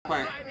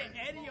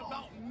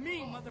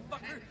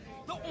motherfucker.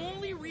 The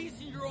only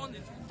reason you're on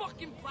this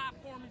fucking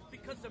platform is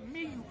because of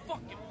me, you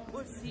fucking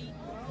pussy.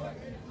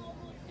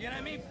 You know what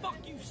I mean? Fuck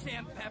you,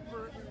 Sam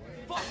Pepper.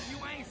 Fuck you,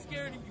 I ain't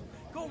scared of you.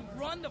 Go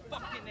run the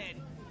fucking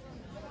Eddie.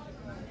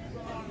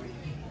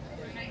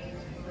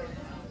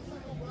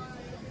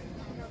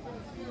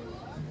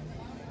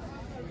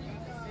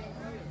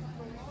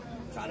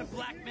 Try to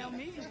blackmail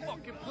me, you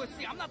fucking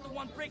pussy. I'm not the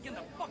one breaking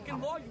the fucking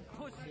law, you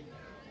pussy.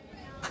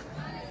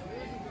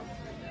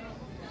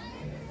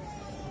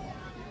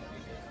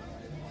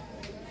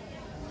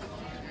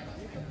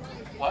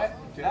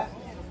 What? Do that?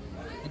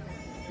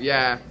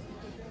 Yeah.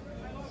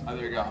 Oh,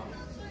 there you go.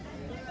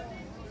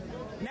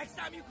 Next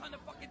time you come to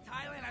fucking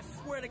Thailand, I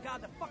swear to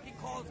God, the fucking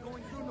call is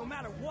going through no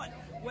matter what.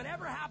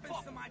 Whatever happens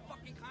to my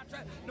fucking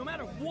contract, no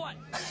matter what.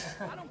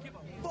 I don't give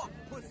a fuck,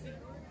 pussy.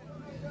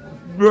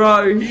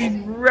 Bro, he's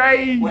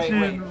raging,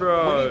 wait.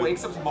 bro. When he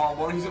wakes up tomorrow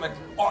morning, he's like,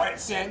 alright,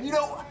 Sam, you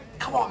know,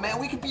 come on, man,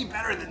 we could be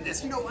better than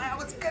this. You know,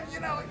 it's good,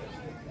 you know.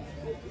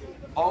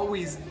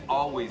 Always,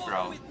 bro.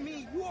 Fuck with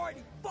me. You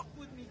already fucked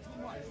with me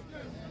too much.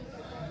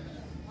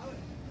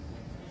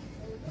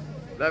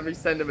 Let me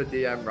send him a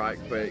DM right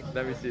quick.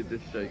 Let me see if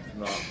this shakes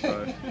him up,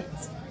 bro.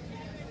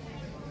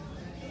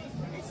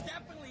 It's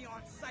definitely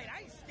on site.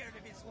 I ain't scared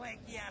of his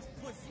lanky ass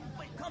pussy.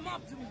 Like, come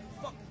up to me, you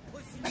fucking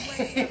pussy. You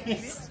ain't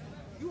bitch.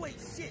 You ain't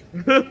shit.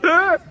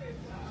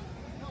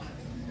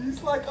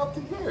 He's like up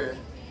to here.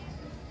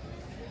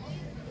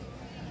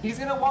 He's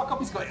gonna walk up,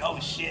 he's going, oh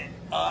shit.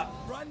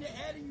 Run the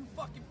Eddie, you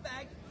fucking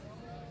fag.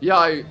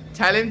 Yo,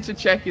 tell him to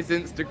check his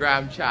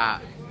Instagram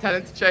chat. Tell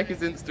him to check his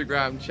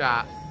Instagram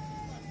chat.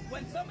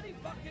 When somebody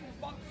fucking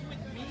fucks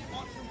with me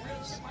on some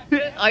real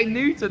shit, I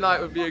knew tonight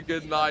would be a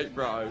good night,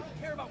 bro. I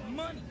don't care about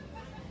money.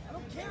 I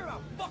don't care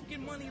about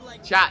fucking money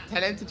like Chat,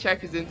 tell him to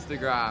check his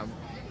Instagram.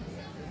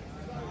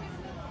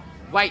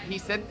 Wait, he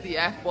said the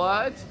F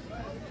word?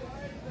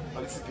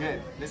 Oh, this is good.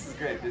 This is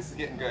good. This is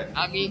getting good.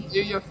 I mean, do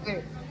your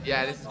thing.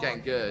 Yeah, this is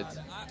getting good.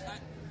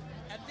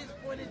 At this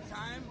point in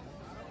time,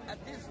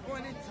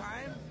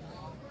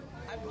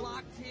 I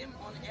blocked him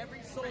on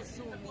every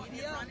social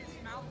media. Run his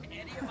mouth to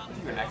Eddie about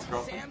Your next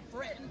girlfriend? Sam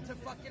threatened to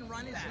fucking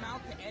run his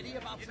mouth to Eddie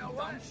about some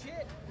dumb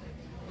shit.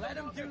 Let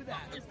him do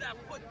that. Is that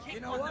put kick you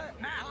know on what?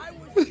 The map? I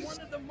was one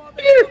of the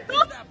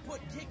motherfuckers that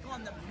put kick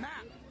on the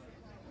map.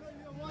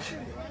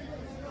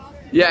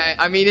 Yeah,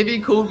 I mean, if he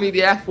called me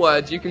the F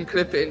word, you can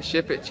clip it and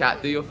ship it,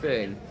 chat. Do your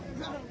thing.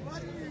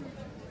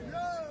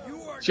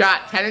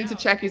 Chat, tell him to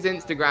check his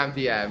Instagram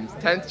DMs.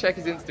 Tell him to check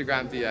his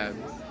Instagram DMs.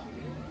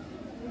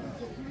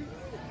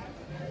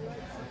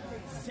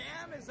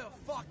 Sam is a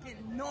fucking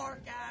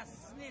narc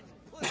ass snitch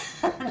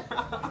pussy.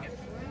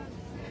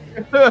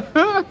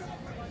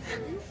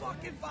 You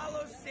fucking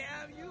follow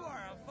Sam, you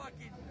are a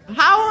fucking...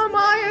 How am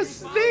I a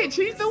snitch?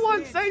 He's the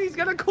one saying he's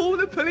gonna call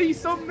the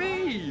police on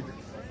me.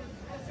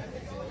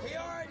 He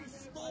already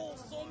stole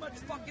so much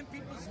fucking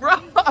people's Bro!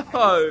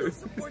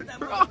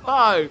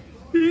 Bro!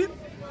 He's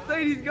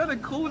saying he's gonna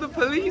call the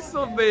police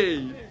on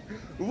me.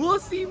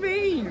 What's he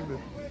mean?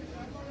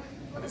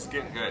 This is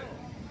getting good.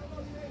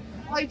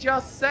 I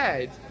just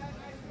said.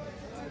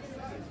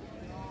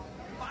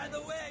 By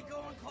the way,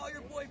 go and call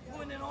your boy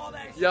Poon and all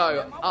that shit.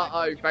 Yo,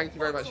 thank you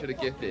very much for the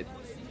gifted.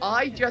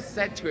 I just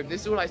said to him,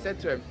 this is all I said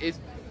to him, is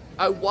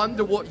I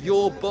wonder what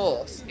your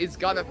boss is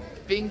gonna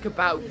think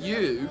about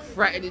you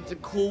threatening to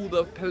call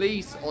the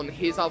police on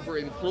his other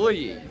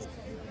employees.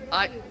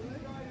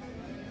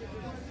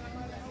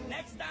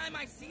 Next time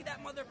I see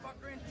that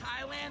motherfucker in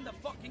Thailand, the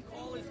fucking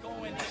call is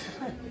going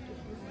in.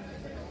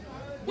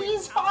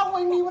 He's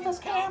following me with his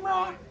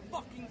camera.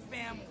 Fucking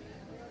family.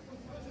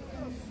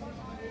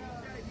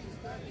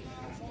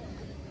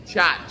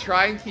 Chat,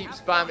 try and keep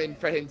spamming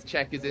for him to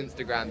check his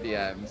Instagram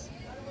DMs.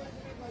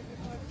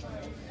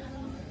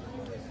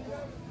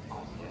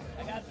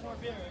 I got more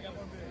beer.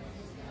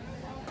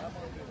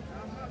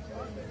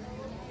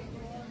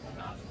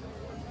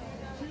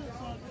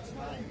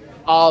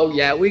 Oh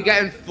yeah, we're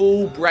getting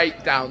full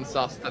breakdown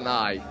sus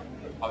tonight.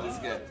 Oh, this is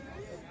good.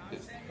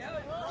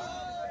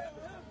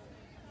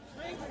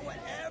 Drink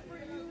whatever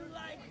you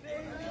like,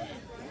 baby.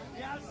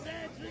 Yeah, I'm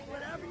saying drink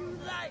whatever you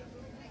like.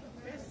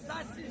 It's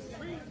sausage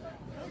treat.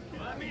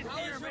 Let me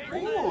see your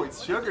baby. Ooh,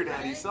 it's Sugar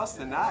Daddy sus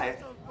tonight.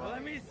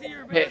 Let me see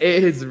your baby. It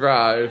is,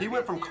 bro. He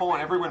went from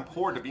calling everyone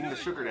poor to being the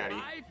Sugar Daddy.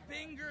 My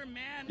finger,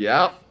 man.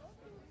 Yep.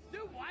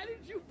 Dude, why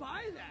did you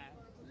buy that?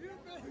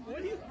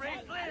 What are you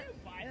bracelet?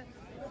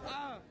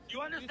 You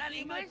understand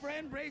English? My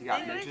friend You bracelet.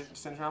 got midget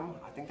syndrome?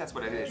 I think that's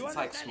what it is. It's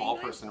like small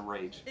person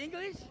rage.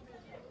 English?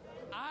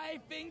 I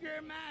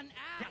finger man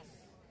ass.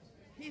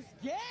 He's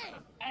gay.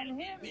 And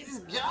him is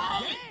gay.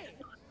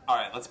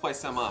 Alright, let's play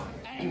some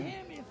And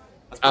him is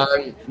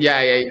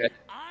Yeah.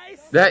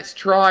 Let's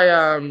try,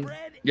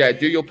 yeah,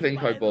 do your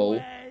Plinko ball,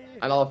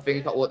 and I'll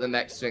think about what the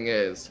next thing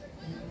is.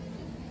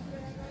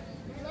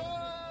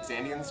 Is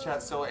Andy in this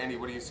chat still? Andy,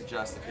 what do you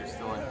suggest if you're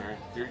still in here?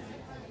 You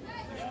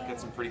get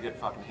some pretty good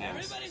fucking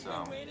hands,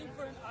 so...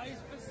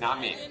 Not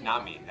me.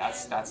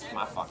 That's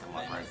my fucking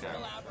look right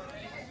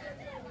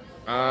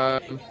there.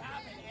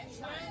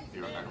 Be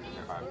right back.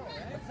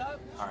 What's up?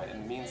 All right.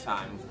 In the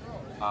meantime,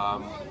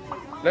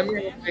 Let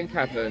me think,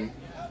 Kevin.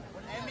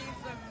 That means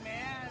the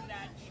man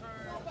that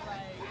turned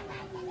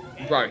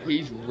like. Bro,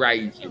 he's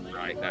raging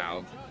right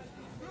now.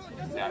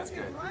 yeah, that's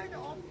good.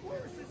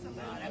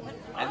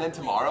 And then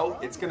tomorrow,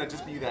 it's gonna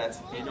just be that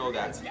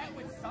that.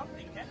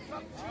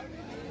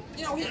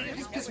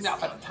 He's pissing me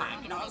off at the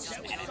time. It's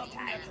just mad at the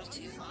time.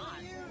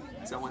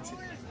 Someone see.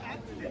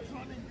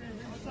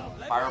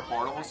 Fire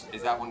portals.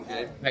 Is that one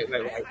good? Wait.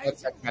 1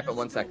 second, Kevin,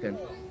 1 second.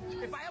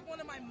 If I have one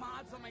of my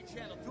mods on my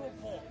channel, do a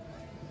poll.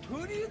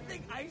 Who do you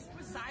think Ice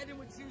Poseidon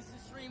would choose to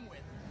stream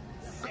with?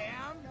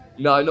 Sam?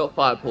 No, not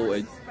fire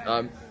ported.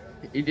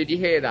 Did you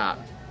hear that?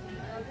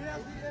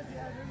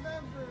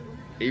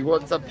 He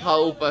wants a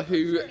poll for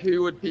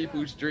who would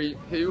people stream,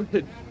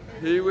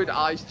 who would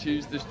Ice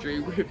choose to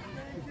stream with?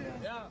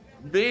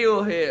 Me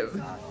or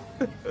him?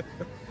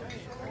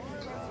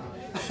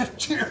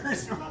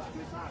 Cheers. No.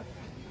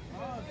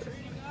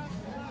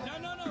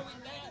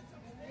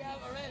 We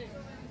have already.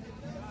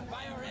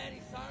 Buy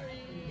already,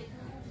 sorry.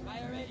 Buy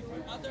already for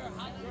other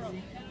hot girl.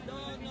 No.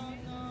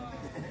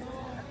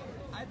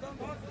 I don't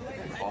want to play.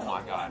 Oh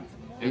my god.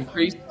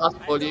 Increase plus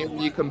volume,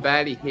 you can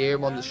barely hear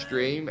him on the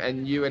stream,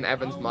 and you and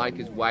Evan's mic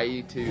is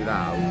way too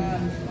loud.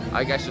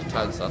 I guess just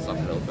turn sus up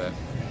a little bit.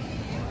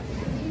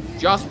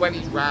 Just when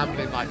he's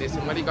rambling like this,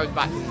 and when he goes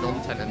back to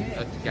nonsense and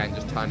again,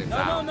 just turn it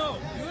down. No.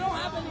 You don't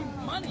have any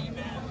money,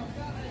 man.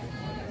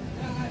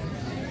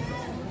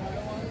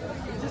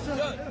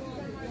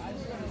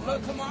 So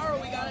tomorrow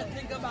we gotta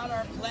think about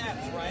our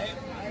plans, right?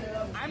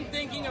 I'm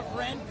thinking of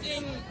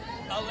renting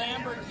a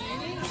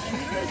Lamborghini.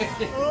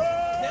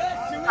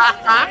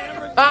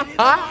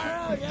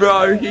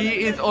 Bro,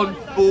 he is on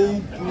full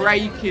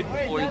breaking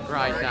point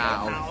right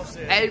now.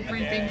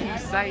 Everything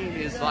he's saying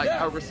is like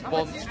a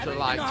response to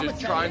like just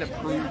trying to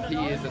prove he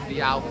isn't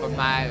the alpha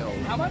male.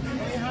 How much?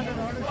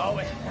 Oh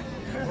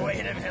wait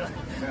a minute.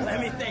 Let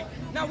me think.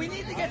 No, we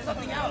need to get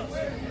something else,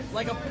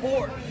 like a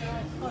Porsche.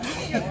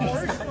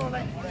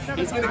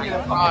 He's gonna get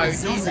a Bro,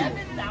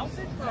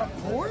 7,000 for a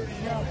Porsche?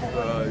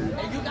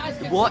 And you guys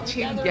can watch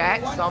him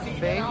get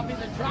something.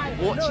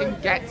 Watch him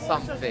get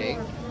something.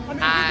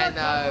 And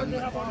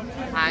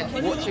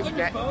watch him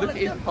get. Look at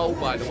his poll,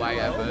 by the way,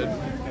 Evan.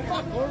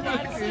 Look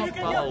at his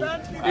poll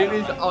in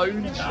his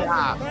own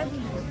chat,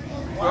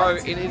 bro.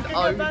 In his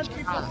own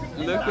chat.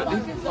 Look at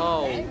this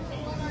poll.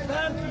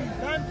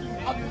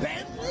 A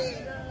Bentley?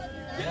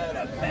 Dude,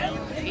 a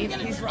Bentley? In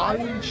his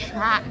own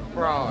chat,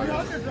 bro.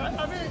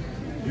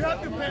 You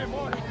have to pay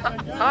more.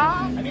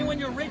 I mean, when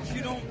you're rich,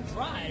 you don't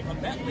drive a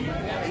Bentley. You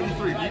have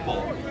 3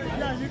 people.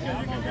 Yeah, you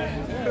can get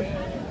it.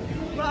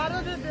 But I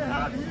don't think they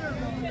have here.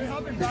 They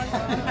have in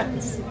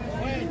Bangladesh. You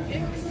want me to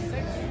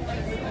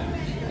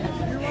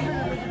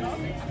look it up?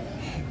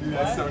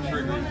 That's so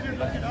triggering.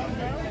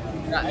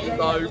 That's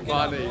so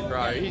funny,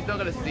 bro. He's not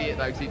gonna see it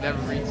though, because he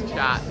never reads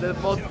chat. The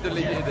mod's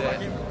deleted it.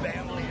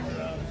 Bentley,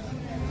 bro.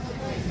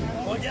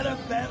 We'll get a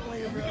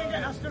Bentley, bro. You can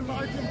get Aston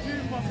Martin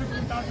too for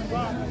 15,000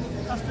 baht.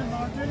 Aston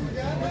Martin.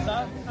 What's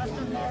up?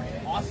 Aston Martin.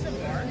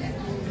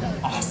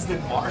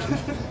 Austin Martin.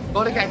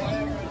 Gotta get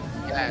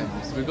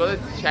DMs. We've got to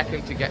check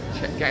him to get him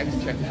to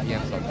check the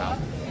DMs somehow.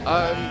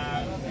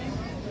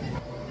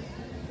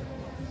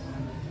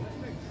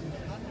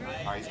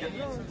 Alright, he's getting.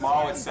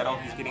 Tomorrow it's settled.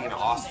 He's getting an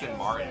Austin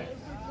Martin.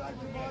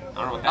 I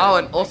don't know what that Oh,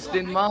 is. an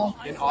Austin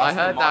Martin. An I Austin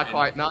heard Martin. that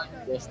quite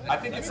nice. I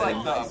think it's like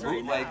the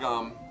bootleg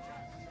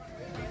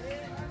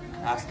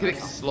Click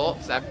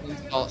slots, everything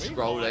starts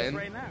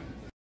scrolling.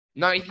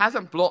 No, he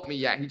hasn't blocked me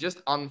yet. He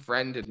just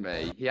unfriended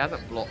me. He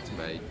hasn't blocked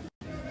me.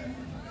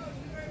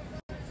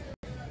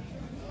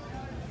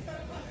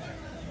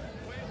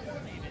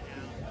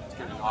 Let's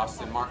get an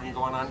Austin Martin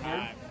going on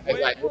here.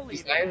 Wait, what's he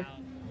saying?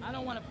 I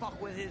don't want to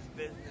fuck with his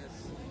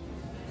business.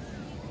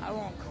 I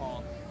won't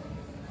call.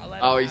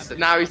 Oh,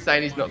 now he's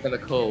saying he's not gonna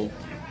call.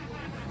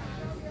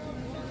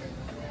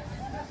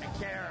 I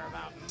care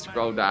about money.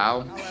 Scroll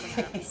down. I'll let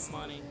him have his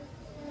money.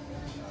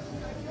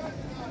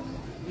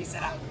 He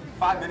said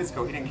 5 minutes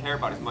ago he didn't care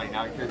about his money.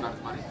 Now he cares about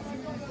his money.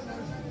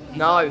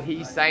 No,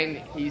 he's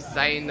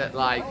saying that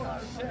like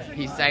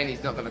he's saying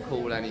he's not gonna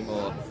call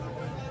anymore.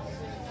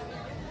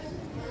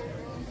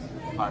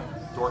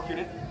 Alright, door queued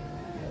it.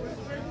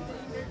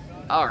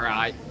 All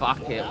right,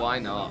 fuck it. Why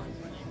not?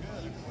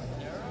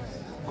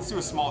 Let's do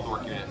a small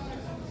door unit.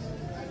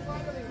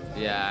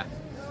 Yeah.